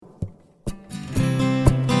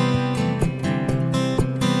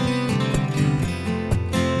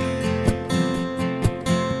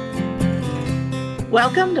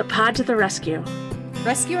Welcome to Pod to the Rescue.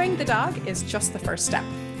 Rescuing the dog is just the first step.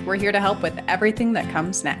 We're here to help with everything that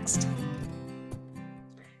comes next.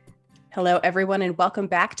 Hello, everyone, and welcome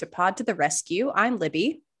back to Pod to the Rescue. I'm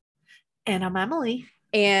Libby. And I'm Emily.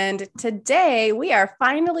 And today we are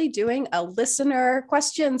finally doing a listener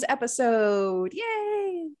questions episode.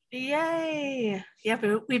 Yay! Yay! Yeah,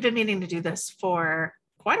 but we've been meaning to do this for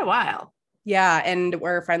quite a while. Yeah, and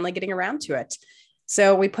we're finally getting around to it.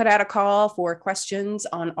 So we put out a call for questions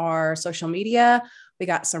on our social media. We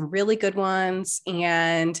got some really good ones,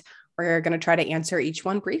 and we're going to try to answer each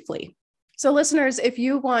one briefly. So listeners, if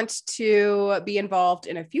you want to be involved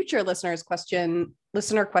in a future listener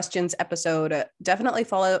questions episode, definitely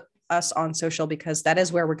follow us on social, because that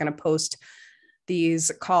is where we're going to post these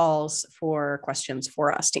calls for questions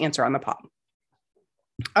for us to answer on the pod.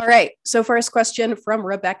 All right. So first question from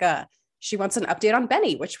Rebecca. She wants an update on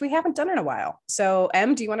Benny, which we haven't done in a while. So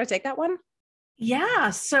Em, do you want to take that one?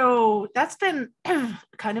 Yeah, so that's been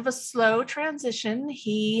kind of a slow transition.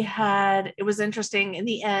 It was interesting. In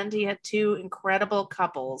the end, he had two incredible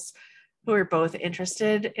couples who were both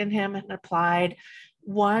interested in him and applied.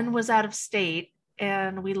 One was out of state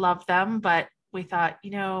and we loved them, but we thought,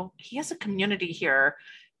 he has a community here.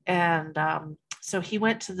 And so he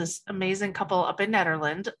went to this amazing couple up in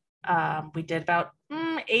Netherlands. We did about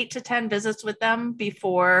 8 to 10 visits with them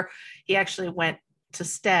before he actually went to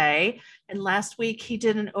stay. And last week he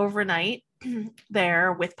did an overnight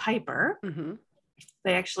there with Piper. Mm-hmm.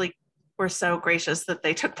 They actually were so gracious that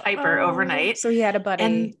they took Piper overnight. So he had a buddy.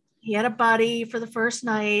 And he had a buddy for the first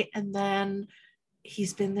night. And then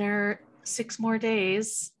he's been there 6 more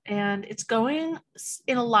days. And it's going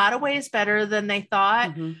in a lot of ways better than they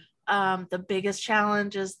thought. Mm-hmm. The biggest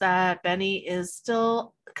challenge is that Benny is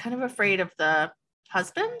still kind of afraid of the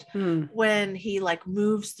husband when he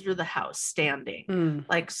moves through the house standing,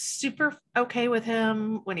 super okay with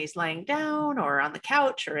him when he's laying down or on the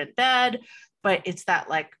couch or in bed, but it's that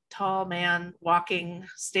tall man walking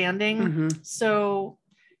standing. Mm-hmm. So,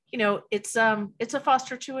 it's a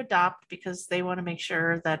foster to adopt because they want to make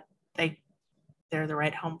sure that they're the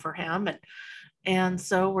right home for him. And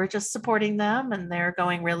so we're just supporting them, and they're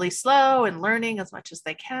going really slow and learning as much as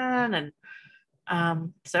they can.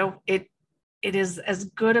 And so it is as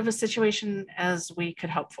good of a situation as we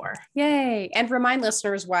could hope for. Yay. And remind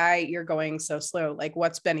listeners why you're going so slow.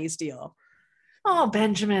 What's Benny's deal? Oh,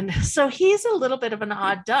 Benjamin. So he's a little bit of an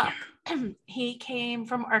odd duck. He came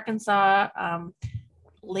from Arkansas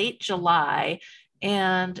late July,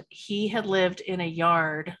 and he had lived in a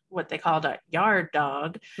yard, what they called a yard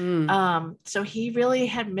dog. So he really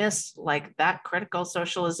had missed that critical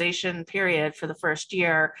socialization period for the first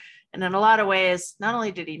year. And in a lot of ways, not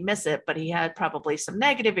only did he miss it, but he had probably some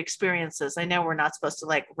negative experiences. I know we're not supposed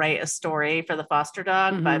to write a story for the foster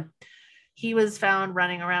dog, but he was found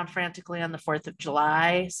running around frantically on the 4th of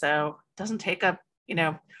July. So it doesn't take a,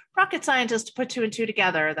 rocket scientist to put 2 and 2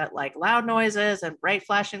 together that loud noises and bright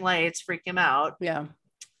flashing lights freak him out. Yeah.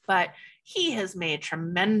 But he has made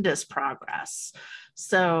tremendous progress.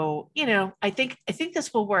 So, I think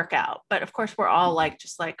this will work out, but of course we're all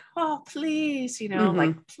oh, please,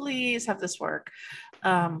 please have this work.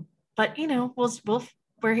 But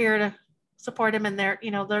we're here to support him, and they're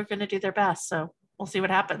going to do their best. So we'll see what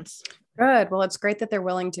happens. Good. Well, it's great that they're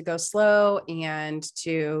willing to go slow and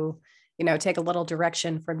to, take a little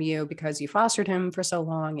direction from you because you fostered him for so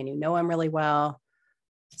long and you know him really well.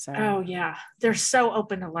 So. Oh yeah, they're so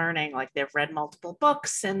open to learning. They've read multiple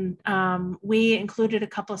books, and we included a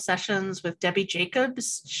couple of sessions with Debbie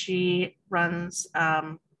Jacobs. She runs,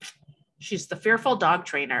 she's the Fearful Dog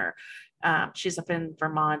Trainer. She's up in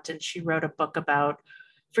Vermont, and she wrote a book about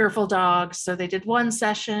fearful dogs. So they did one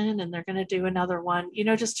session, and they're going to do another one,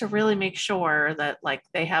 just to really make sure that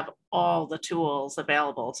they have all the tools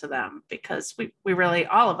available to them, because we really,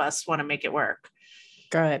 all of us want to make it work.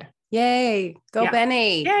 Good. Yay. Go, yeah.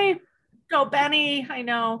 Benny. Yay. Go, Benny. I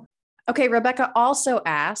know. Okay. Rebecca also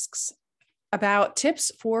asks about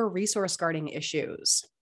tips for resource guarding issues.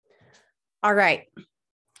 All right.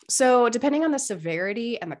 So depending on the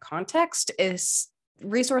severity and the context,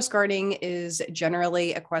 resource guarding is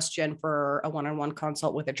generally a question for a one-on-one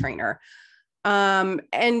consult with a trainer. And,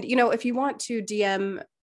 if you want to DM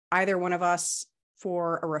either one of us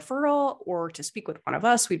for a referral or to speak with one of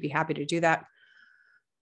us, we'd be happy to do that.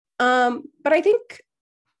 But I think,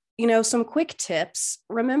 some quick tips.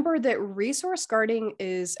 Remember that resource guarding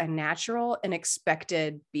is a natural and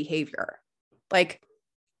expected behavior.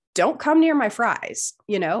 Don't come near my fries,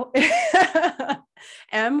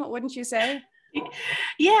 Em, wouldn't you say?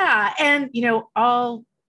 Yeah. And, all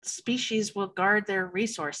species will guard their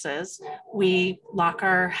resources. We lock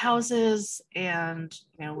our houses and,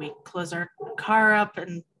 we close our car up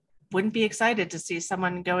and wouldn't be excited to see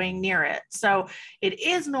someone going near it. So it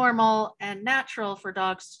is normal and natural for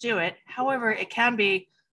dogs to do it. However, it can be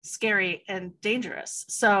scary and dangerous.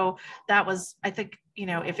 So that was, I think,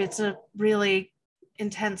 if it's a really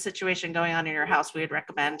intense situation going on in your house, we would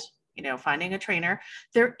recommend finding a trainer.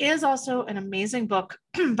 There is also an amazing book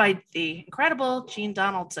by the incredible Jean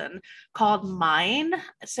Donaldson called Mine.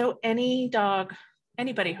 So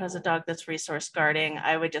anybody who has a dog that's resource guarding,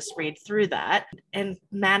 I would just read through that. And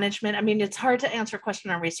management, I mean, it's hard to answer a question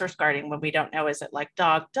on resource guarding when we don't know, is it like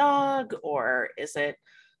dog, or is it,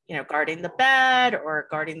 guarding the bed or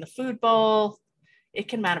guarding the food bowl? It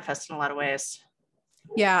can manifest in a lot of ways.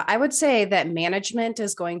 Yeah, I would say that management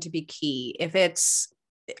is going to be key. If it's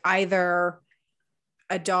either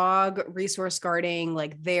a dog resource guarding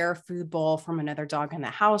like their food bowl from another dog in the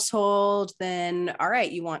household, then all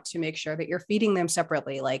right, you want to make sure that you're feeding them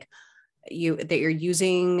separately, like that you're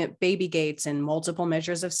using baby gates and multiple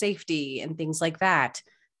measures of safety and things like that.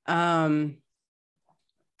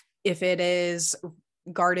 If it is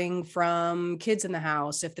guarding from kids in the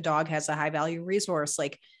house, if the dog has a high value resource,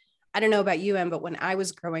 like, I don't know about you, Em, but when I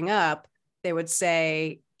was growing up, they would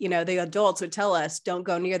say, the adults would tell us, don't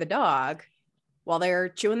go near the dog while they're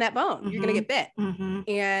chewing that bone. You're going to get bit. Mm-hmm.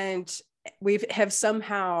 And we have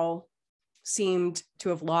somehow seemed to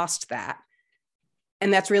have lost that.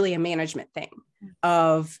 And that's really a management thing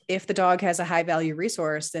of, if the dog has a high value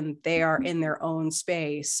resource, then they are in their own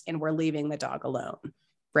space and we're leaving the dog alone.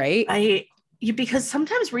 Right. Because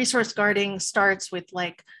sometimes resource guarding starts with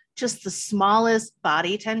like just the smallest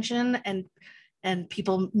body tension and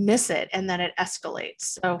people miss it, and then it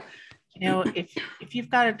escalates. So, if you've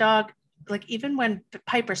got a dog, like even when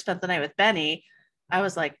Piper spent the night with Benny, I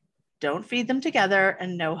was like, don't feed them together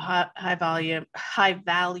and no high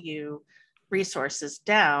value resources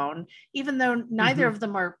down, even though neither of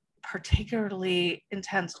them are particularly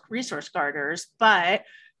intense resource guarders, but,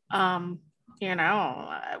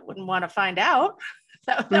 I wouldn't want to find out.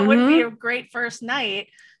 That would be a great first night.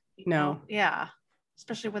 No. Yeah.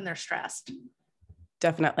 Especially when they're stressed.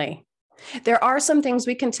 Definitely. There are some things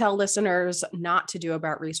we can tell listeners not to do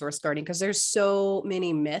about resource guarding because there's so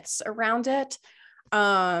many myths around it.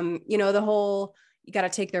 The whole, you got to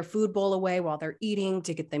take their food bowl away while they're eating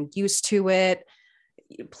to get them used to it.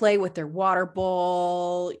 Play with their water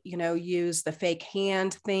bowl, use the fake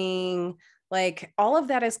hand thing. Like, all of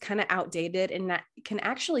that is kind of outdated, and that can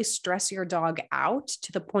actually stress your dog out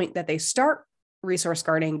to the point that they start resource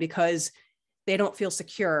guarding because they don't feel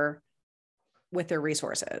secure with their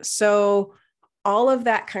resources. So all of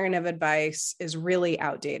that kind of advice is really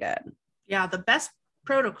outdated. Yeah. The best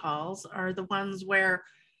protocols are the ones where,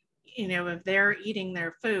 if they're eating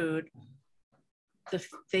their food,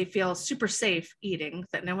 they feel super safe eating,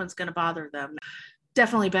 that no one's going to bother them.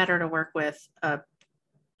 Definitely better to work with a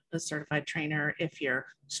certified trainer if you're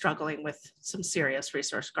struggling with some serious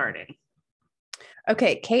resource guarding.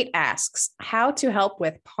 Okay, Kate asks how to help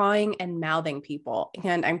with pawing and mouthing people.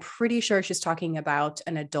 And I'm pretty sure she's talking about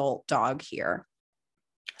an adult dog here.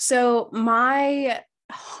 So my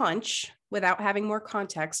hunch, without having more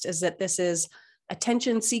context, is that this is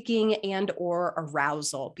attention seeking and or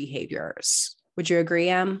arousal behaviors. Would you agree,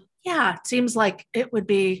 Em? Yeah, it seems like it would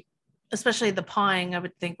be, especially the pawing, I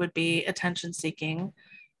would think would be attention seeking.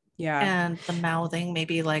 Yeah. And the mouthing,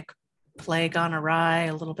 maybe like play gone awry,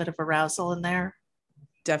 a little bit of arousal in there.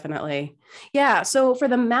 Definitely. Yeah. So for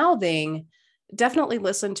the mouthing, definitely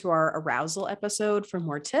listen to our arousal episode for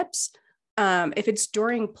more tips. If it's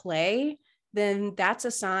during play, then that's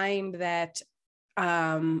a sign that,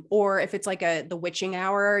 or if it's like the witching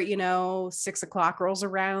hour, 6 o'clock rolls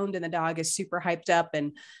around and the dog is super hyped up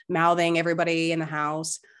and mouthing everybody in the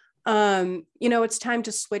house, it's time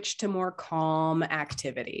to switch to more calm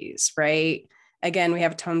activities, right? Again, we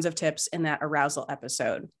have tons of tips in that arousal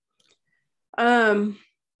episode.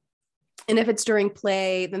 And if it's during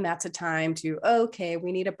play, then that's a time to, okay,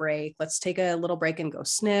 we need a break. Let's take a little break and go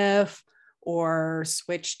sniff, or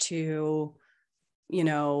switch to,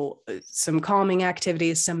 some calming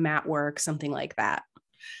activities, some mat work, something like that.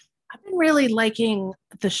 I've been really liking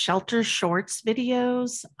the Shelter Shorts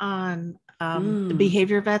videos on the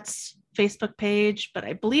Behavior Vets Facebook page, but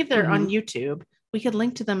I believe they're on YouTube. We could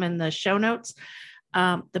link to them in the show notes.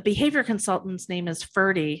 The behavior consultant's name is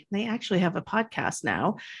Ferdy. They actually have a podcast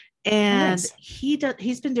now. And nice.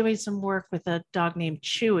 He's been doing some work with a dog named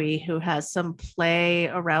Chewy, who has some play,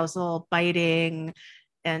 arousal, biting,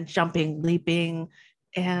 and jumping, leaping.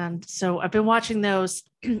 And so I've been watching those,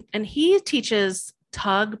 and he teaches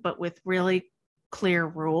tug, but with really clear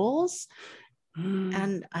rules.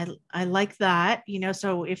 And I like that,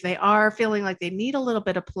 so if they are feeling like they need a little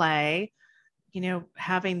bit of play,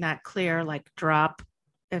 having that clear like drop,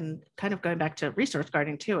 and kind of going back to resource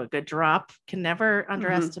guarding too, a good drop can never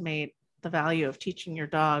underestimate the value of teaching your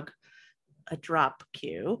dog a drop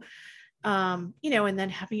cue. And then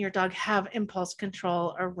having your dog have impulse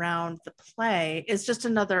control around the play is just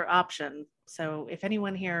another option. So if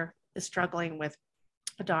anyone here is struggling with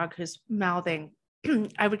a dog who's mouthing,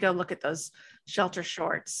 I would go look at those shelter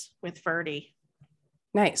shorts with Ferdy.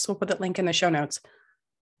 Nice. We'll put that link in the show notes.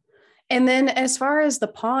 And then as far as the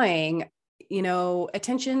pawing,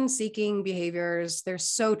 attention seeking behaviors, they're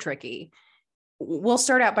so tricky. We'll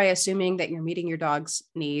start out by assuming that you're meeting your dog's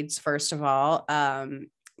needs. First of all,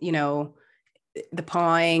 the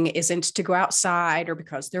pawing isn't to go outside or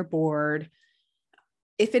because they're bored.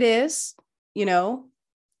 If it is,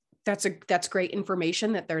 that's great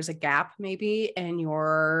information that there's a gap maybe in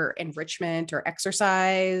your enrichment or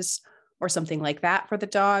exercise or something like that for the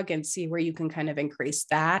dog, and see where you can kind of increase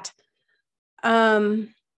that.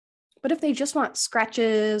 But if they just want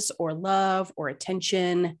scratches or love or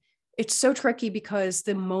attention, it's so tricky because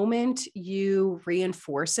the moment you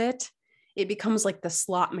reinforce it, it becomes like the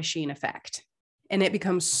slot machine effect, and it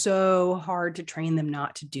becomes so hard to train them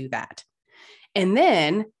not to do that. And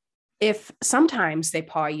then if sometimes they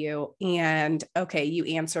paw you and, okay, you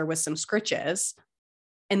answer with some scritches,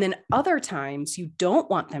 and then other times you don't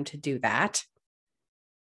want them to do that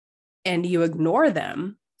and you ignore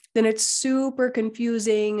them, then it's super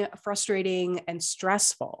confusing, frustrating, and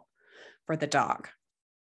stressful for the dog.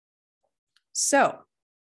 So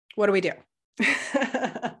what do we do?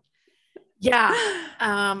 Yeah.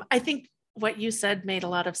 I think what you said made a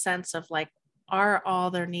lot of sense of like, are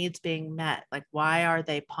all their needs being met? Like, why are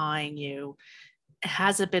they pawing you?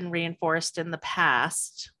 Has it been reinforced in the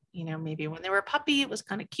past? Maybe when they were a puppy, it was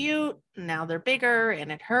kind of cute. Now they're bigger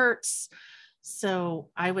and it hurts. So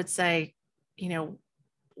I would say,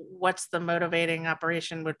 what's the motivating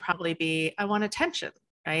operation would probably be, I want attention,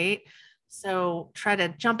 right? So try to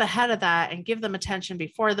jump ahead of that and give them attention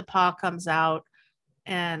before the paw comes out.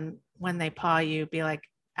 And when they paw you, be like,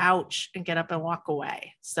 ouch, and get up and walk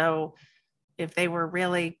away. So if they were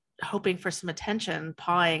really hoping for some attention,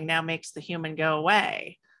 pawing now makes the human go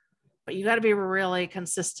away. But you got to be really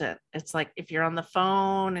consistent. It's like if you're on the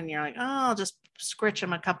phone and you're like, oh, I'll just scritch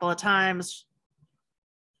them a couple of times.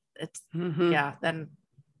 It's then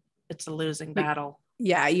it's a losing battle.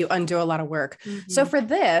 Yeah, you undo a lot of work. So for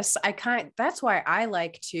this, that's why I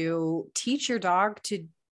like to teach your dog to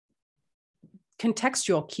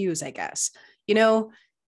contextual cues, I guess.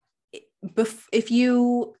 If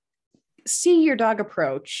you see your dog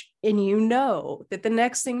approach and that the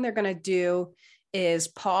next thing they're going to do is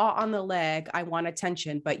paw on the leg, I want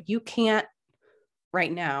attention, but you can't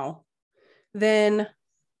right now, then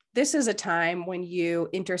this is a time when you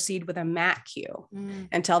intercede with a mat cue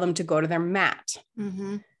and tell them to go to their mat.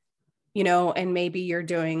 And maybe you're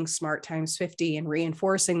doing SMART times 50 and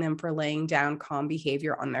reinforcing them for laying down calm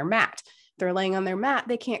behavior on their mat. If they're laying on their mat,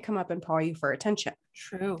 they can't come up and paw you for attention.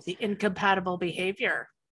 True. The incompatible behavior.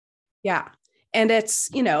 Yeah. And it's,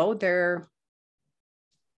 they're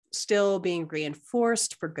still being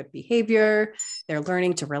reinforced for good behavior. They're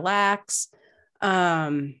learning to relax.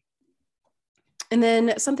 And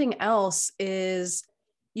then something else is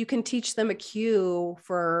you can teach them a cue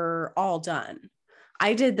for all done.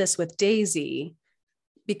 I did this with Daisy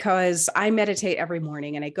because I meditate every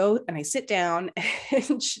morning and I go and I sit down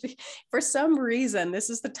and for some reason, this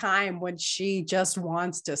is the time when she just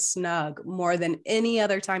wants to snug more than any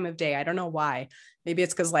other time of day. I don't know why. Maybe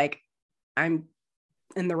it's because like I'm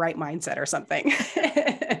in the right mindset or something.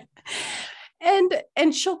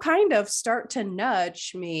 And she'll kind of start to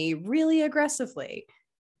nudge me really aggressively.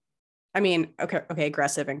 I mean, okay,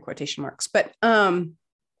 aggressive in quotation marks, but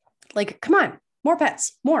like, come on, more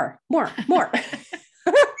pets, more. And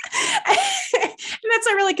that's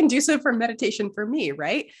not really conducive for meditation for me,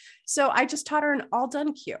 right? So I just taught her an all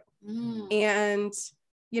done cue. And,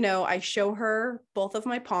 I show her both of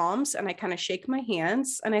my palms and I kind of shake my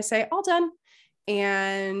hands and I say, all done.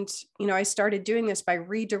 And, I started doing this by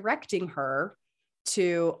redirecting her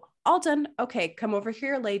to all done. Okay, come over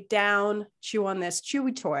here, lay down, chew on this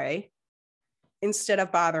chewy toy instead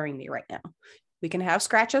of bothering me right now. We can have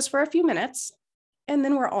scratches for a few minutes and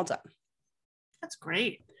then we're all done. That's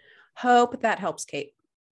great. Hope that helps, Kate.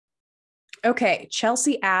 Okay,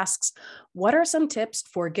 Chelsea asks, what are some tips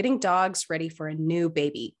for getting dogs ready for a new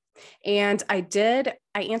baby? And I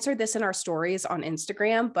answered this in our stories on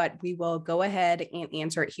Instagram, but we will go ahead and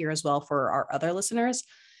answer it here as well for our other listeners,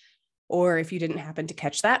 or if you didn't happen to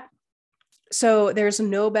catch that. So there's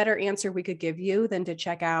no better answer we could give you than to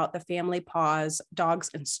check out the Family Paws Dogs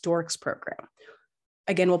and Storks program.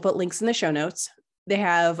 Again, we'll put links in the show notes. They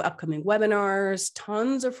have upcoming webinars,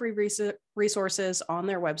 tons of free resources on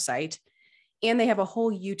their website, and they have a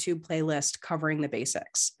whole YouTube playlist covering the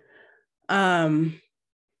basics.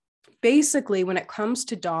 Basically, when it comes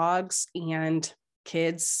to dogs and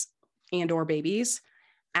kids and or babies,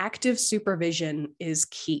 active supervision is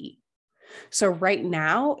key. So right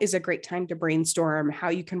now is a great time to brainstorm how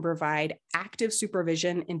you can provide active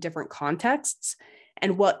supervision in different contexts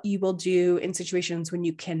and what you will do in situations when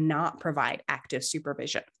you cannot provide active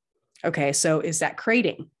supervision. Okay, so is that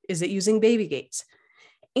crating? Is it using baby gates?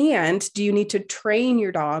 And do you need to train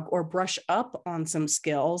your dog or brush up on some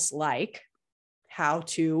skills like how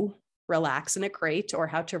to relax in a crate or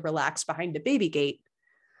how to relax behind a baby gate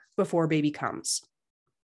before baby comes?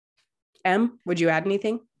 Em, would you add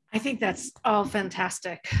anything? I think that's all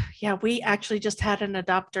fantastic. Yeah, we actually just had an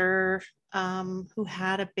adopter who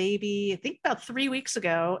had a baby, I think about 3 weeks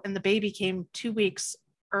ago, and the baby came 2 weeks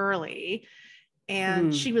early.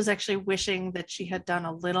 And she was actually wishing that she had done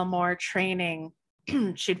a little more training.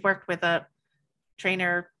 She'd worked with a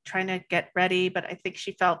trainer trying to get ready, but I think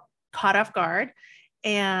she felt caught off guard.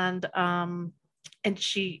 And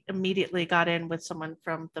she immediately got in with someone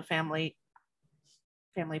from the Family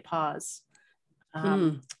Paws.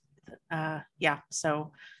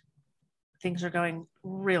 So things are going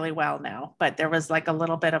really well now, but there was like a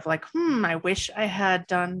little bit of like, I wish I had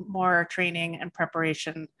done more training and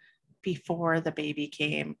preparation before the baby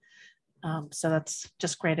came. So that's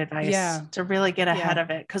just great advice to really get ahead of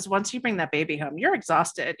it. Because once you bring that baby home, you're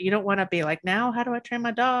exhausted. You don't want to be like, now, how do I train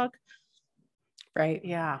my dog? Right.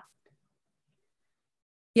 Yeah.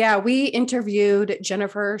 Yeah, we interviewed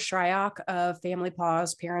Jennifer Shryock of Family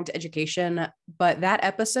Paws Parent Education, but that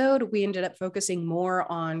episode, we ended up focusing more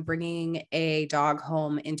on bringing a dog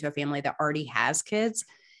home into a family that already has kids.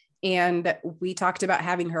 And we talked about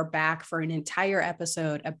having her back for an entire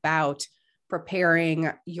episode about preparing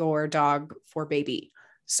your dog for baby.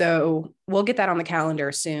 So we'll get that on the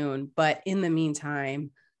calendar soon. But in the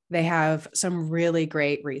meantime, they have some really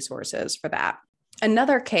great resources for that.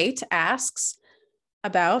 Another Kate asks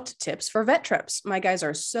about tips for vet trips. My guys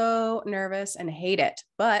are so nervous and hate it,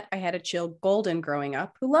 but I had a chill golden growing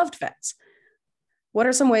up who loved vets. What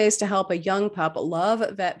are some ways to help a young pup love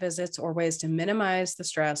vet visits or ways to minimize the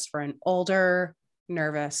stress for an older,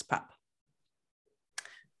 nervous pup?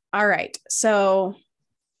 All right. So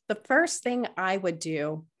the first thing I would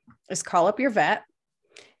do is call up your vet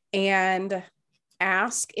and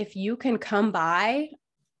ask if you can come by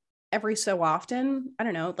every so often. I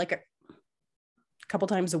don't know, like a couple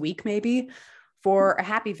times a week, maybe, for a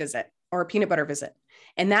happy visit or a peanut butter visit.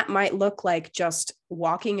 And that might look like just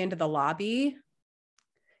walking into the lobby,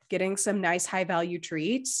 getting some nice high value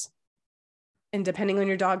treats. And depending on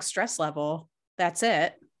your dog's stress level, that's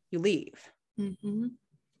it. You leave. Mm-hmm.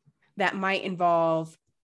 That might involve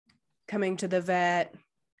coming to the vet,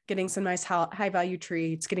 getting some nice high value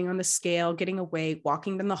treats, getting on the scale, getting a weight,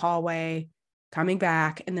 walking down the hallway, coming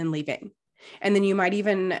back, and then leaving. And then you might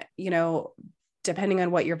even, depending on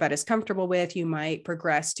what your vet is comfortable with, you might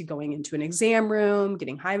progress to going into an exam room,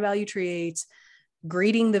 getting high value treats,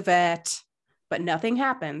 greeting the vet, but nothing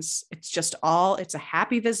happens. It's a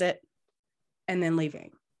happy visit and then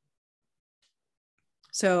leaving.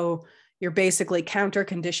 So you're basically counter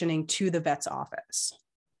conditioning to the vet's office.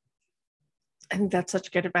 I think that's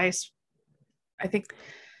such good advice. I think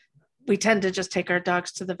we tend to just take our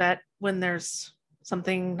dogs to the vet when there's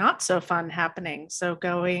something not so fun happening. So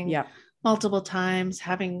going multiple times,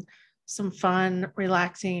 having some fun,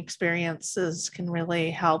 relaxing experiences can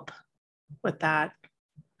really help with that.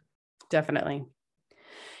 Definitely.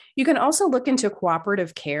 You can also look into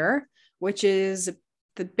cooperative care, which is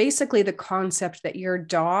basically the concept that your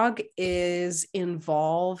dog is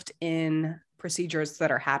involved in procedures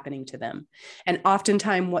that are happening to them. And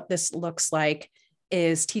oftentimes what this looks like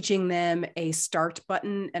is teaching them a start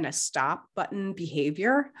button and a stop button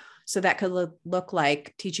behavior. So that could look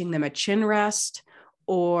like teaching them a chin rest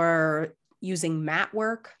or using mat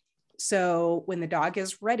work. So when the dog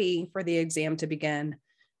is ready for the exam to begin,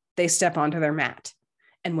 they step onto their mat.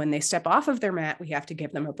 And when they step off of their mat, we have to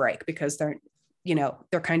give them a break because they're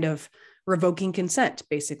kind of revoking consent,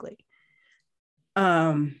 basically.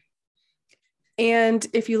 And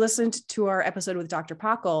if you listened to our episode with Dr.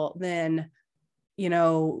 Pockle, then,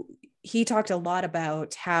 he talked a lot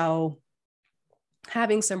about how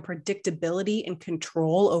having some predictability and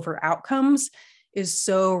control over outcomes is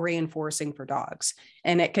so reinforcing for dogs.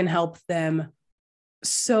 And it can help them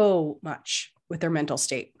so much with their mental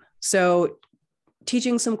state. So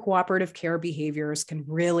teaching some cooperative care behaviors can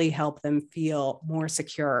really help them feel more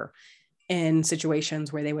secure in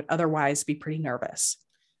situations where they would otherwise be pretty nervous.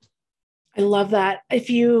 I love that. If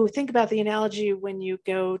you think about the analogy, when you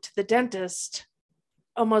go to the dentist,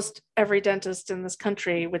 almost every dentist in this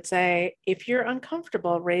country would say, if you're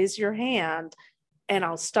uncomfortable, raise your hand and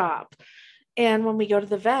I'll stop. And when we go to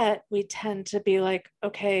the vet, we tend to be like,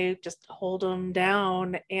 okay, just hold them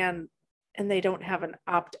down, and they don't have an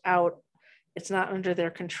opt out. It's not under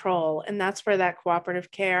their control. And that's where that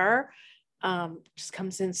cooperative care just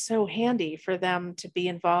comes in so handy for them to be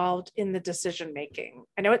involved in the decision making.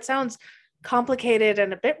 I know it sounds complicated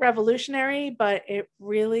and a bit revolutionary, but it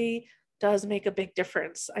really does make a big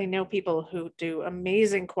difference. I know people who do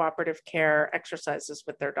amazing cooperative care exercises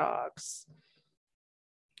with their dogs.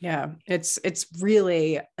 Yeah, it's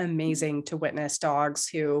really amazing to witness dogs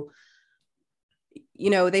who,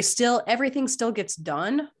 everything still gets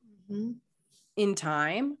done in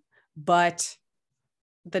time, but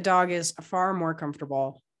the dog is far more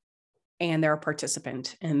comfortable and they're a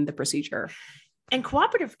participant in the procedure. And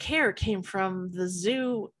cooperative care came from the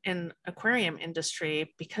zoo and aquarium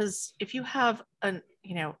industry, because if you have an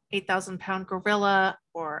 8,000 pound gorilla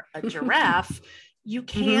or a giraffe, you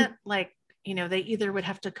can't they either would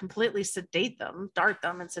have to completely dart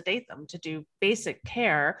them and sedate them to do basic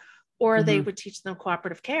care, or they would teach them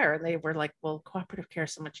cooperative care. And they were like, well, cooperative care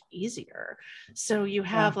is so much easier. So you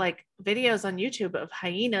have videos on YouTube of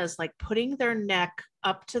hyenas putting their neck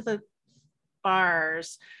up to the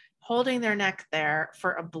bars, holding their neck there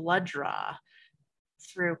for a blood draw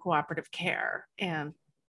through cooperative care, and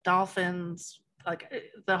dolphins,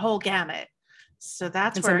 the whole gamut. So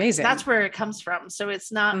that's amazing. That's where it comes from. So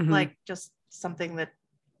it's not just something that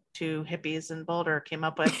two hippies in Boulder came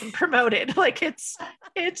up with and promoted.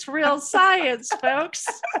 It's real science, folks.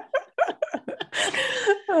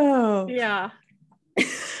 Oh yeah.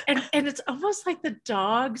 And it's almost like the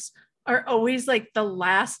dogs are always the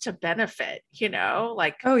last to benefit,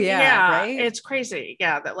 oh yeah, right? It's crazy.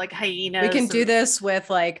 Yeah, that hyenas. We can do this with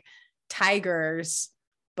tigers,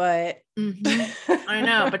 but I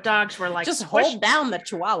know, but dogs were just hold down the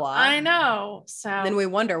chihuahua. I know. So then we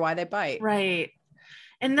wonder why they bite. Right.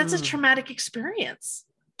 And that's a traumatic experience.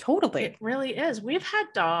 Totally. It really is. We've had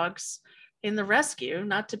dogs in the rescue,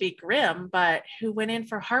 not to be grim, but who went in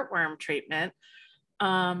for heartworm treatment.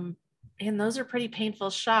 And those are pretty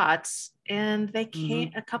painful shots. And they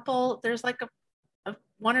can't, there's a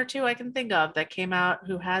one or two I can think of that came out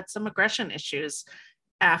who had some aggression issues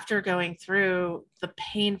after going through the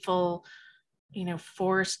painful,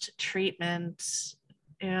 forced treatment,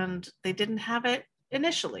 and they didn't have it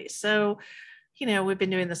initially. So, we've been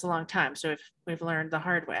doing this a long time, so we've learned the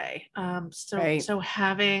hard way. So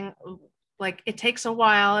having it takes a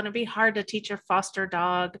while, and it'd be hard to teach a foster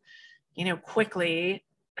dog, quickly,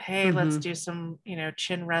 hey, let's do some,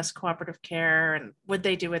 chin rest cooperative care. And would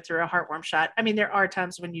they do it through a heartworm shot? I mean, there are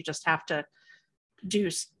times when you just have to do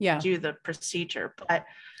the procedure, but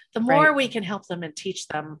the more we can help them and teach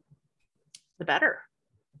them, the better.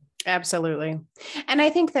 Absolutely. And I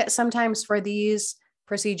think that sometimes for these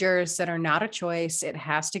procedures that are not a choice, it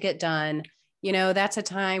has to get done. That's a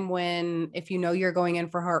time when, if you're going in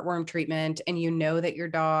for heartworm treatment and that your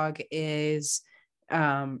dog is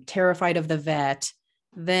terrified of the vet,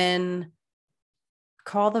 then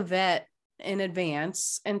call the vet in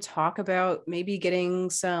advance and talk about maybe getting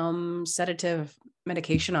some sedative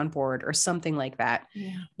medication on board or something like that.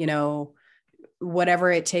 Yeah.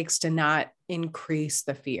 Whatever it takes to not increase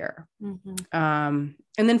the fear. And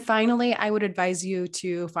then finally, I would advise you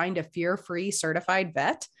to find a fear-free certified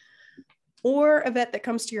vet, or a vet that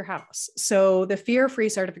comes to your house. So the fear-free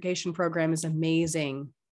certification program is amazing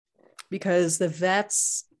because the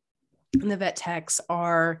vets and the vet techs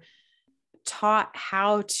are taught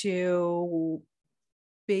how to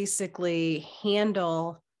basically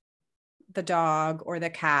handle the dog or the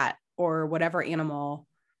cat or whatever animal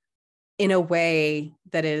in a way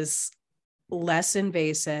that is less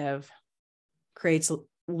invasive, creates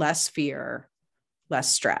less fear,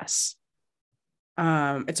 less stress.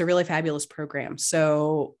 It's a really fabulous program.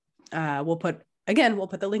 So we'll put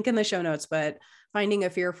the link in the show notes, but finding a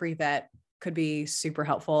fear-free vet could be super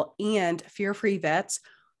helpful. And fear-free vets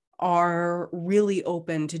are really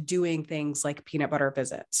open to doing things like peanut butter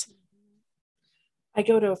visits. I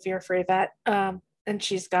go to a fear-free vet, and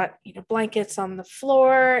she's got, blankets on the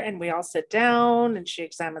floor, and we all sit down, and she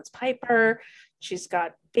examines Piper. She's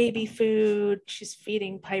got baby food. She's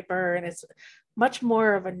feeding Piper, and it's much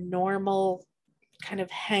more of a normal kind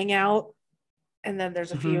of hangout. And then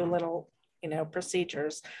there's a few little,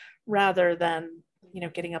 procedures, rather than,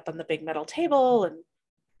 getting up on the big metal table and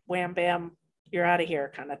wham, bam, you're out of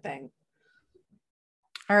here kind of thing.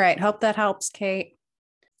 All right. Hope that helps, Kate.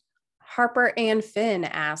 Harper and Finn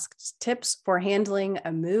asked tips for handling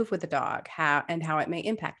a move with a dog, how it may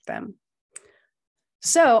impact them.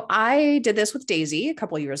 So I did this with Daisy a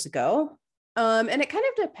couple years ago. And it kind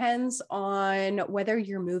of depends on whether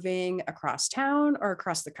you're moving across town or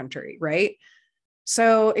across the country, right?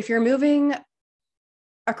 So if you're moving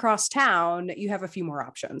across town, you have a few more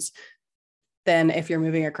options than if you're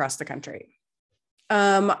moving across the country.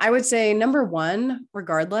 I would say number one,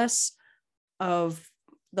 regardless of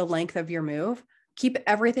the length of your move, keep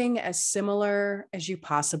everything as similar as you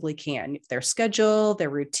possibly can. Their schedule, their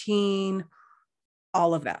routine,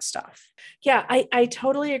 all of that stuff. Yeah, I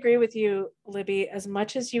totally agree with you, Libby. As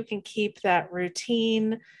much as you can keep that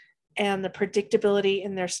routine and the predictability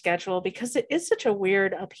in their schedule, because it is such a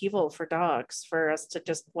weird upheaval for dogs, for us to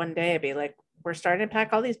just one day be like, we're starting to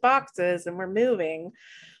pack all these boxes and we're moving.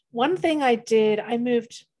 One thing I did, I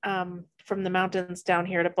moved from the mountains down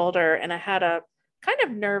here to Boulder, and I had a kind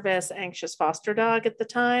of nervous, anxious foster dog at the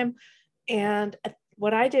time. And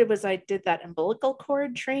what I did was I did that umbilical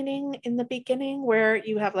cord training in the beginning where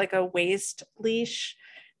you have like a waist leash,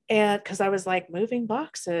 and because I was like moving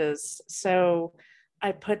boxes. So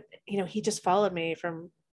I put, he just followed me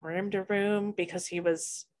from room to room because he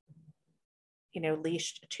was,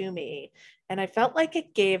 leashed to me. And I felt like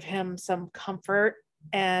it gave him some comfort.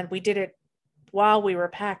 And we did it while we were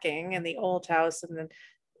packing in the old house, and then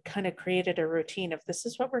kind of created a routine of this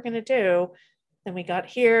is what we're going to do. Then we got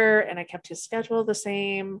here and I kept his schedule the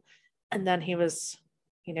same. And then he was,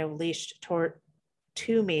 leashed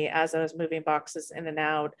to me as I was moving boxes in and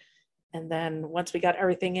out. And then once we got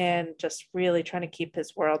everything in, just really trying to keep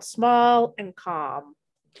his world small and calm.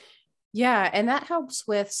 Yeah. And that helps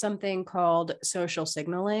with something called social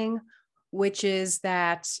signaling, which is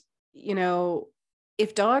that,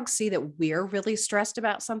 if dogs see that we're really stressed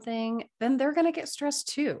about something, then they're going to get stressed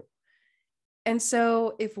too. And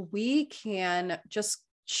so if we can just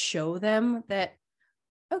show them that,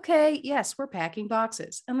 okay, yes, we're packing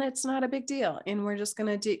boxes and that's not a big deal. And we're just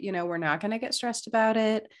going to do, we're not going to get stressed about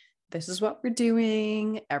it. This is what we're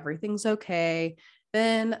doing. Everything's okay.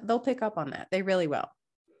 Then they'll pick up on that. They really will.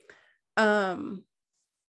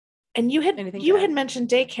 And you had mentioned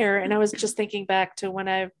daycare, and I was just thinking back to when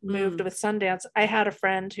I moved with Sundance. I had a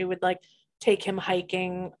friend who would like take him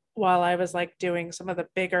hiking while I was like doing some of the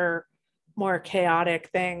bigger, more chaotic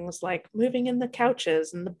things like moving in the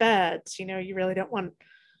couches and the beds. You really don't want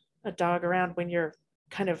a dog around when you're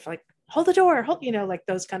kind of like, hold the door, like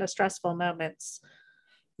those kind of stressful moments.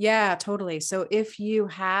 Yeah, totally. So if you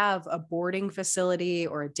have a boarding facility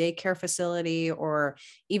or a daycare facility, or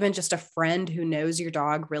even just a friend who knows your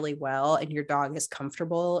dog really well and your dog is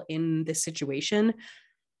comfortable in this situation,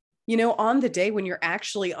 on the day when you're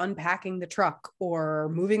actually unpacking the truck or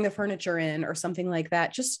moving the furniture in or something like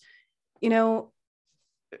that, just,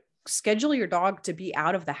 schedule your dog to be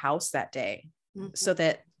out of the house that day so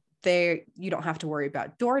that you don't have to worry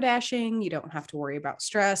about door dashing. You don't have to worry about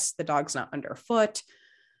stress. The dog's not underfoot.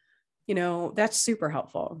 That's super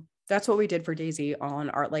helpful. That's what we did for Daisy on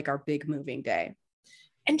our big moving day.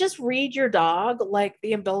 And just read your dog. Like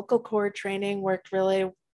the umbilical cord training worked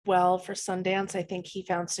really well for Sundance. I think he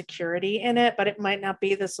found security in it, but it might not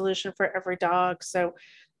be the solution for every dog. So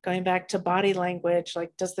going back to body language,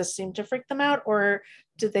 like, does this seem to freak them out, or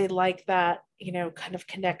do they like that, kind of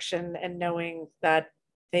connection and knowing that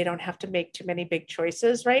they don't have to make too many big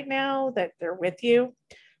choices right now, that they're with you?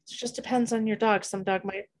 So it just depends on your dog. Some dog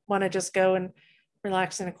might want to just go and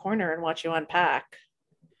relax in a corner and watch you unpack.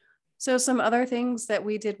 So some other things that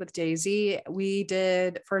we did with Daisy, we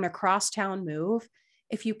did for an across town move.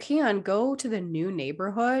 If you can, go to the new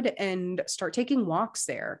neighborhood and start taking walks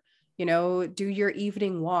there. Do your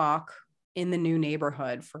evening walk in the new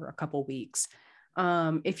neighborhood for a couple weeks.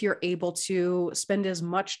 If you're able to spend as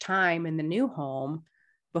much time in the new home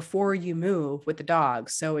before you move with the dog,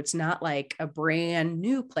 so it's not like a brand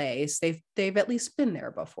new place, they've at least been there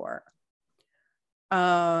before.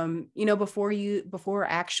 Before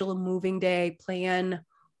actual moving day, plan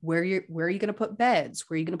where are you going to put beds,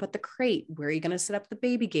 where are you going to put the crate, where are you going to set up the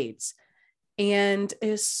baby gates. And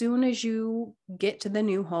as soon as you get to the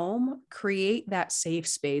new home, create that safe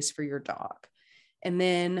space for your dog, and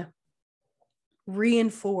then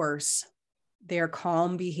reinforce their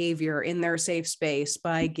calm behavior in their safe space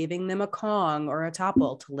by giving them a Kong or a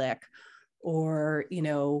Topple to lick, or,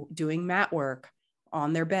 doing mat work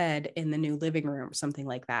on their bed in the new living room, something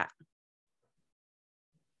like that.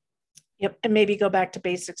 Yep. And maybe go back to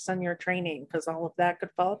basics on your training, because all of that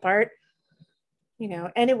could fall apart.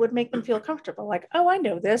 and it would make them feel comfortable. Like, oh, I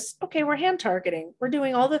know this. Okay, we're hand targeting. We're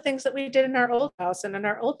doing all the things that we did in our old house and in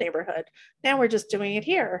our old neighborhood. Now we're just doing it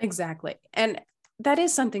here. Exactly. And that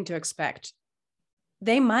is something to expect.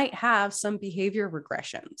 They might have some behavior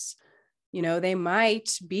regressions. They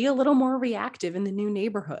might be a little more reactive in the new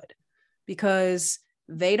neighborhood because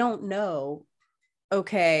they don't know,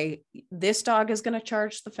 okay, this dog is going to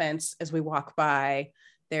charge the fence as we walk by.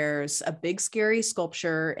 There's a big scary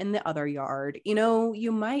sculpture in the other yard.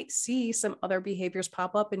 You might see some other behaviors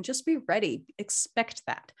pop up, and just be ready. Expect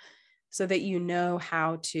that so that you know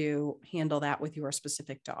how to handle that with your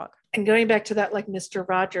specific dog. And going back to that, like Mr.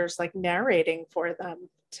 Rogers, like narrating for them,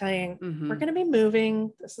 saying, we're going to be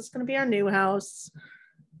moving. This is going to be our new house.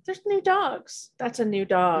 There's new dogs. That's a new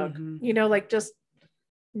dog. Like just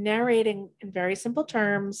narrating in very simple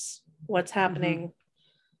terms what's happening.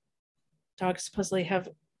 Dogs supposedly have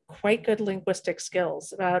quite good linguistic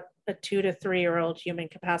skills, about a 2 to 3 year old human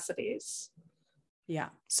capacities. Yeah.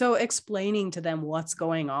 So explaining to them what's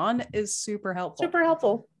going on is super helpful. Super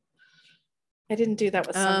helpful. I didn't do that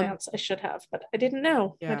with Sundance. I should have, but I didn't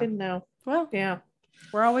know. Yeah. I didn't know. Well, yeah.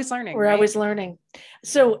 We're always learning. We're always learning.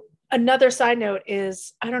 So another side note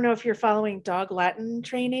is, I don't know if you're following Dog Latin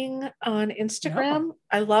Training on Instagram. No.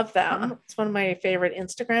 I love them. It's one of my favorite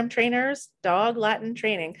Instagram trainers, Dog Latin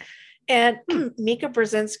Training. And Mika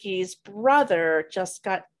Brzezinski's brother just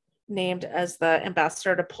got named as the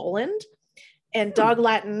ambassador to Poland. And Dog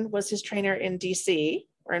Latin was his trainer in DC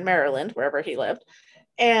or in Maryland, wherever he lived.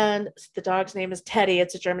 And the dog's name is Teddy.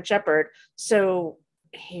 It's a German Shepherd. So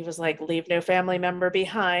he was like, leave no family member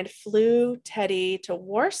behind, flew Teddy to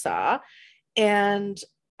Warsaw. And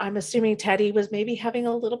I'm assuming Teddy was maybe having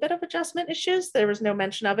a little bit of adjustment issues. There was no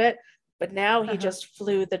mention of it, but now he just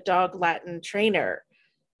flew the Dog Latin trainer.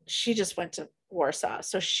 She just went to Warsaw.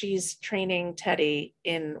 So she's training Teddy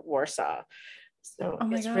in Warsaw. So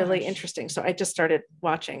it's really interesting. So I just started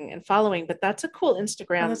watching and following, but that's a cool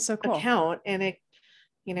Instagram account. And it,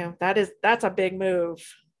 that's a big move.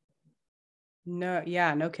 No,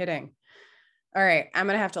 yeah, no kidding. All right. I'm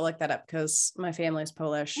going to have to look that up because my family's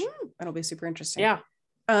Polish. That'll be super interesting. Yeah.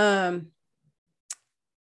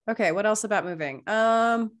 Okay. What else about moving?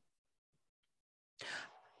 One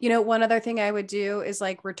other thing I would do is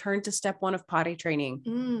like return to step 1 of potty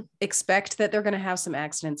training. Expect that they're going to have some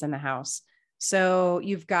accidents in the house. So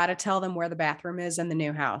you've got to tell them where the bathroom is in the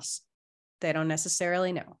new house. They don't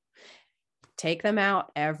necessarily know. Take them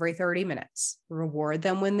out every 30 minutes, reward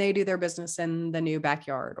them when they do their business in the new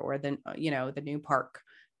backyard or the new park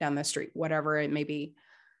down the street, whatever it may be.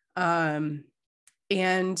 And,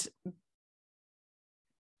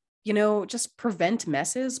 just prevent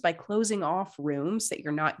messes by closing off rooms that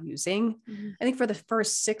you're not using. I think for the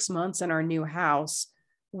first 6 months in our new house,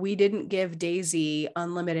 we didn't give Daisy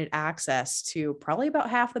unlimited access to probably about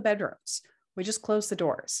half the bedrooms. We just closed the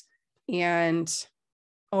doors. And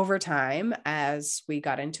over time, as we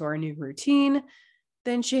got into our new routine,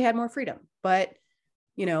 then she had more freedom. But,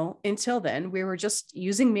 until then, we were just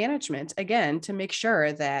using management again to make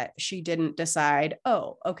sure that she didn't decide,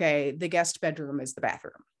 oh, okay, the guest bedroom is the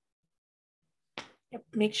bathroom.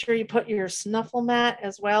 Make sure you put your snuffle mat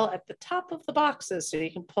as well at the top of the boxes so you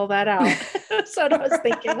can pull that out. So I was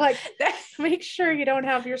thinking, like, make sure you don't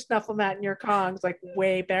have your snuffle mat and your Kongs like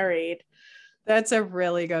way buried. That's a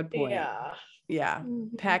really good point. Yeah. Yeah.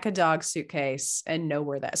 Pack a dog suitcase and know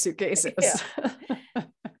where that suitcase is. Yeah.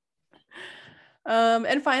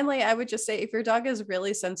 And finally, I would just say, if your dog is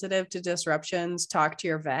really sensitive to disruptions, talk to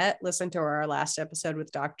your vet. Listen to our last episode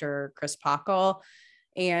with Dr. Chris Pockle.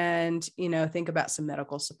 And, think about some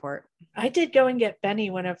medical support. I did go and get Benny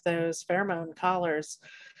one of those pheromone collars.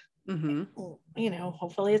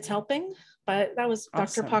 Hopefully it's helping, but that was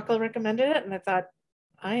awesome. Dr. Pockle recommended it. And I thought,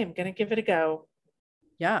 I am going to give it a go.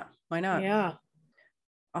 Yeah. Why not? Yeah.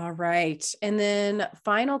 All right. And then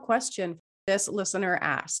final question. This listener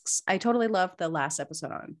asks, I totally loved the last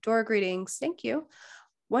episode on door greetings. Thank you.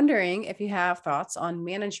 Wondering if you have thoughts on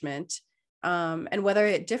management and whether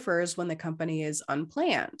it differs when the company is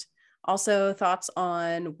unplanned. Also, thoughts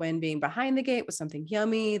on when being behind the gate with something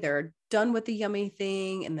yummy, they're done with the yummy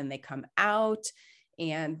thing, and then they come out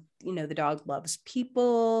and, the dog loves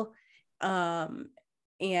people.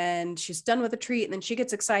 And she's done with a treat, and then she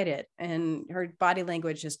gets excited, and her body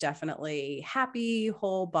language is definitely happy,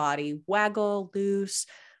 whole body, waggle, loose.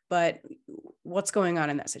 But what's going on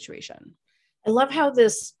in that situation? I love how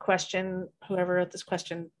this question, whoever wrote this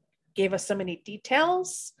question, gave us so many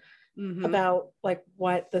details about like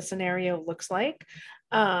what the scenario looks like.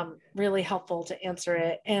 Really helpful to answer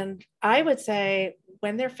it. And I would say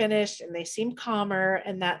when they're finished and they seem calmer,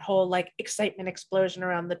 and that whole like excitement explosion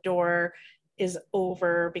around the door is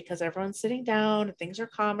over because everyone's sitting down and things are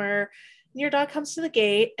calmer, and your dog comes to the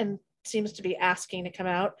gate and seems to be asking to come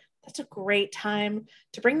out, that's a great time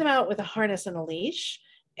to bring them out with a harness and a leash,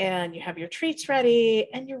 and you have your treats ready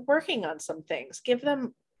and you're working on some things. Give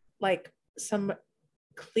them like some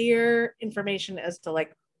clear information as to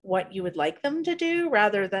like what you would like them to do,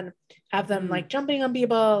 rather than have them like jumping on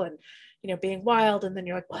people and being wild, and then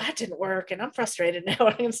you're like, well, that didn't work and I'm frustrated now,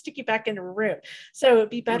 I'm gonna stick you back in a room. So it'd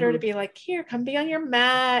be better to be like, here, come be on your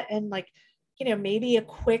mat, and like maybe a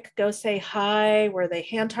quick go say hi where they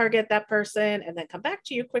hand target that person and then come back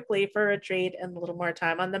to you quickly for a treat and a little more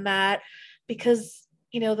time on the mat. Because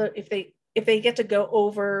if they get to go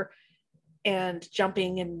over and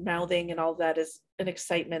jumping and mouthing and all that is an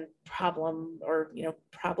excitement problem, or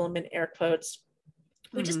problem in air quotes,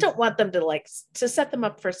 we just don't want them to set them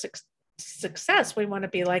up for success. We want to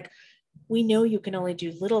be like, we know you can only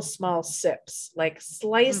do little small sips, like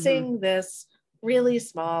slicing this really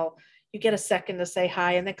small. You get a second to say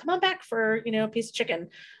hi and then come on back for a piece of chicken,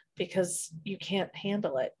 because you can't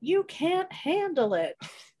handle it.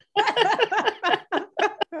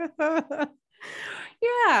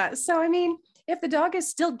 Yeah. So, I mean, if the dog is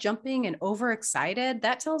still jumping and overexcited,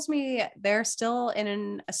 that tells me they're still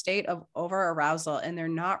in a state of over arousal and they're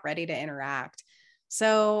not ready to interact.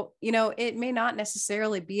 So, it may not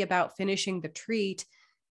necessarily be about finishing the treat.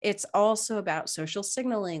 It's also about social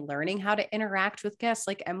signaling, learning how to interact with guests.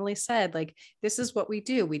 Like Emily said, like, this is what we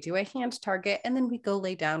do. We do a hand target and then we go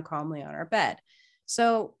lay down calmly on our bed.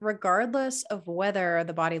 So regardless of whether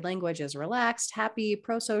the body language is relaxed, happy,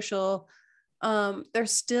 pro-social, they're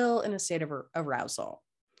still in a state of arousal.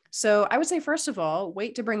 So I would say, first of all,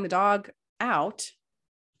 wait to bring the dog out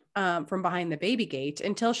from behind the baby gate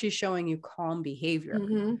until she's showing you calm behavior.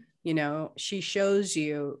 She shows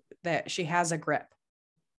you that she has a grip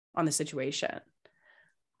on the situation.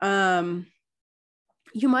 You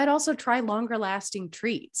might also try longer lasting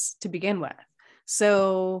treats to begin with.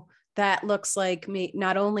 So that looks like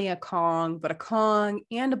not only a Kong, but a Kong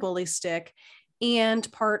and a bully stick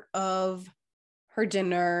and part of her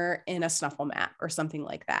dinner in a snuffle mat or something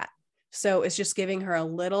like that. So it's just giving her a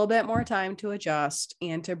little bit more time to adjust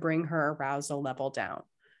and to bring her arousal level down.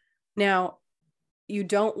 Now, you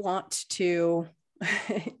don't want to,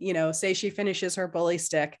 say she finishes her bully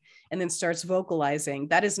stick and then starts vocalizing.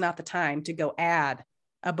 That is not the time to go add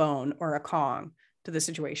a bone or a Kong to the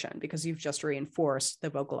situation, because you've just reinforced the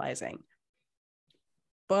vocalizing.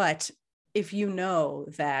 But if you know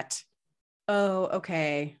that, oh,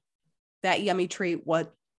 okay, that yummy treat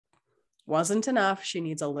wasn't enough, she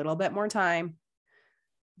needs a little bit more time,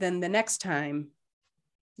 then the next time,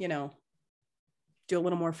 do a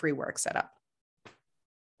little more free work setup.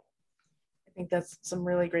 I think that's some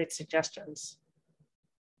really great suggestions.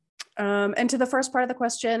 And to the first part of the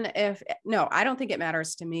question, I don't think it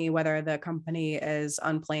matters to me whether the company is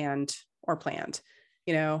unplanned or planned.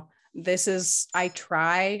 I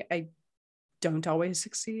don't always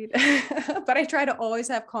succeed, but I try to always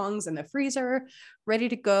have Kongs in the freezer ready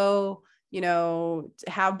to go,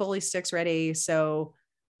 have bully sticks ready. So,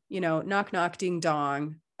 knock, knock, ding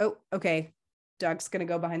dong. Oh, okay. Dog's going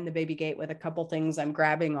to go behind the baby gate with a couple things I'm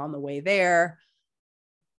grabbing on the way there.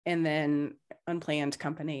 And then unplanned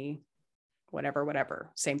company, whatever,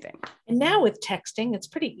 same thing. And now with texting, it's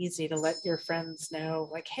pretty easy to let your friends know,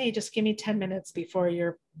 like, hey, just give me 10 minutes before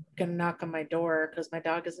you're going to knock on my door because my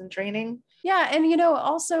dog is in training. Yeah. And,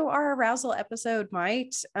 also our arousal episode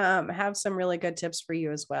might have some really good tips for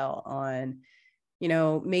you as well on,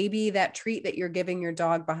 maybe that treat that you're giving your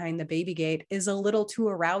dog behind the baby gate is a little too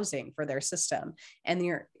arousing for their system. And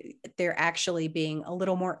they're actually being a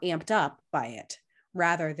little more amped up by it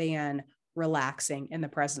rather than relaxing in the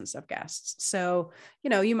presence of guests. So,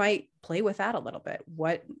 you might play with that a little bit.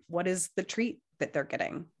 What is the treat that they're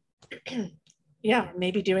getting? Yeah,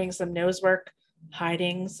 maybe doing some nose work,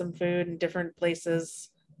 hiding some food in different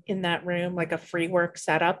places in that room, like a free work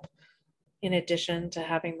setup, in addition to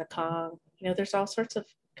having the Kong. There's all sorts of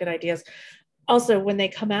good ideas. Also, when they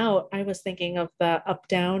come out, I was thinking of the Up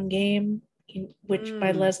Down game, which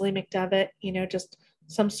by Leslie McDevitt, just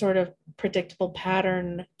some sort of predictable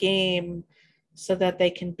pattern game so that they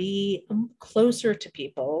can be closer to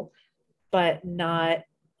people, but not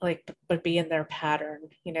but be in their pattern,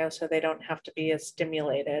 so they don't have to be as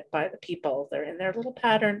stimulated by the people. They're in their little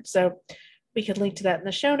pattern. So we could link to that in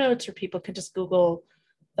the show notes, or people can just Google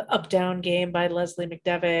the Up Down game by Leslie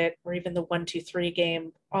McDevitt, or even the 1 2 3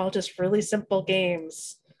 game. All just really simple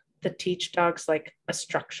games that teach dogs like a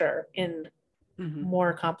structure in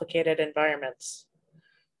more complicated environments.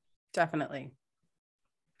 Definitely.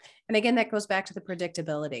 And again, that goes back to the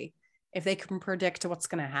predictability. If they can predict what's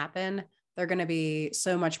going to happen, they're going to be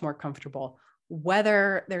so much more comfortable,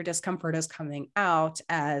 whether their discomfort is coming out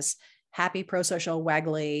as happy, pro-social,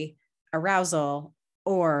 waggly arousal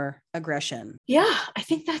or aggression. Yeah, I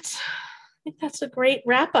think that's a great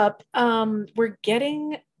wrap up. We're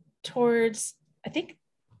getting towards, I think,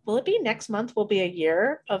 will it be next month will be a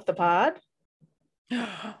year of the pod? No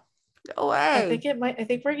way. I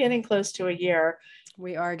think we're getting close to a year.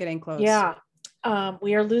 We are getting close. Yeah.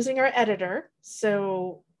 We are losing our editor.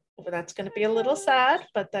 So that's going to be a little sad,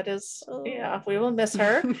 but that is, yeah, we will miss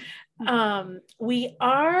her. We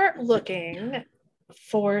are looking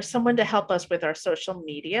for someone to help us with our social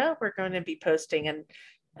media. We're going to be posting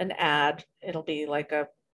an ad. It'll be like a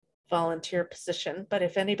volunteer position, but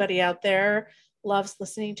if anybody out there loves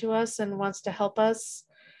listening to us and wants to help us,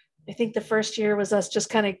 I think the first year was us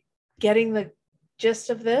just kind of getting the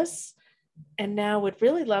gist of this, and now would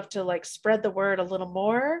really love to like spread the word a little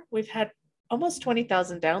more. We've had almost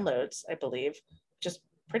 20,000 downloads, I believe, just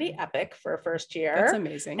pretty epic for a first year. That's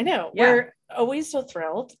amazing. I know. Yeah. We're always so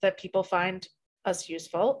thrilled that people find us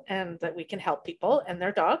useful and that we can help people and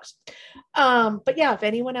their dogs. But yeah, if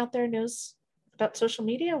anyone out there knows about social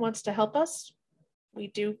media, wants to help us, we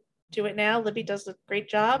do it now. Libby does a great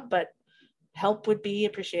job, but help would be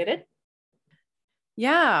appreciated.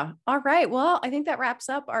 Yeah. All right. Well, I think that wraps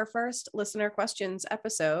up our first listener questions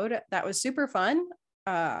episode. That was super fun.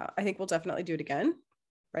 I think we'll definitely do it again.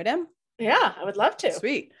 Right, Em? Yeah, I would love to.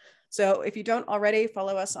 Sweet. So if you don't already,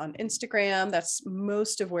 follow us on Instagram. That's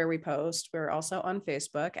most of where we post. We're also on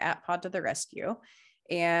Facebook at Pod to the Rescue.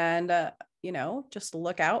 And, just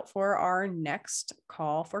look out for our next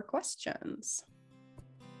call for questions.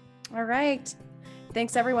 All right.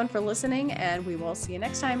 Thanks everyone for listening, and we will see you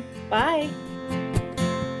next time. Bye.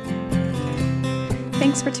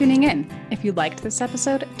 Thanks for tuning in. If you liked this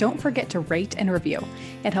episode, don't forget to rate and review.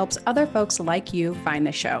 It helps other folks like you find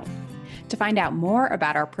the show. To find out more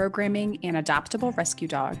about our programming and adoptable rescue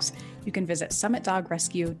dogs, you can visit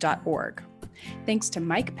summitdogrescue.org. Thanks to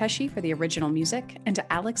Mike Pesci for the original music, and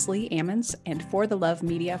to Alex Lee Ammons and For the Love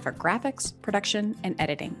Media for graphics, production, and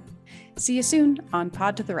editing. See you soon on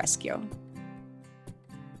Pod to the Rescue.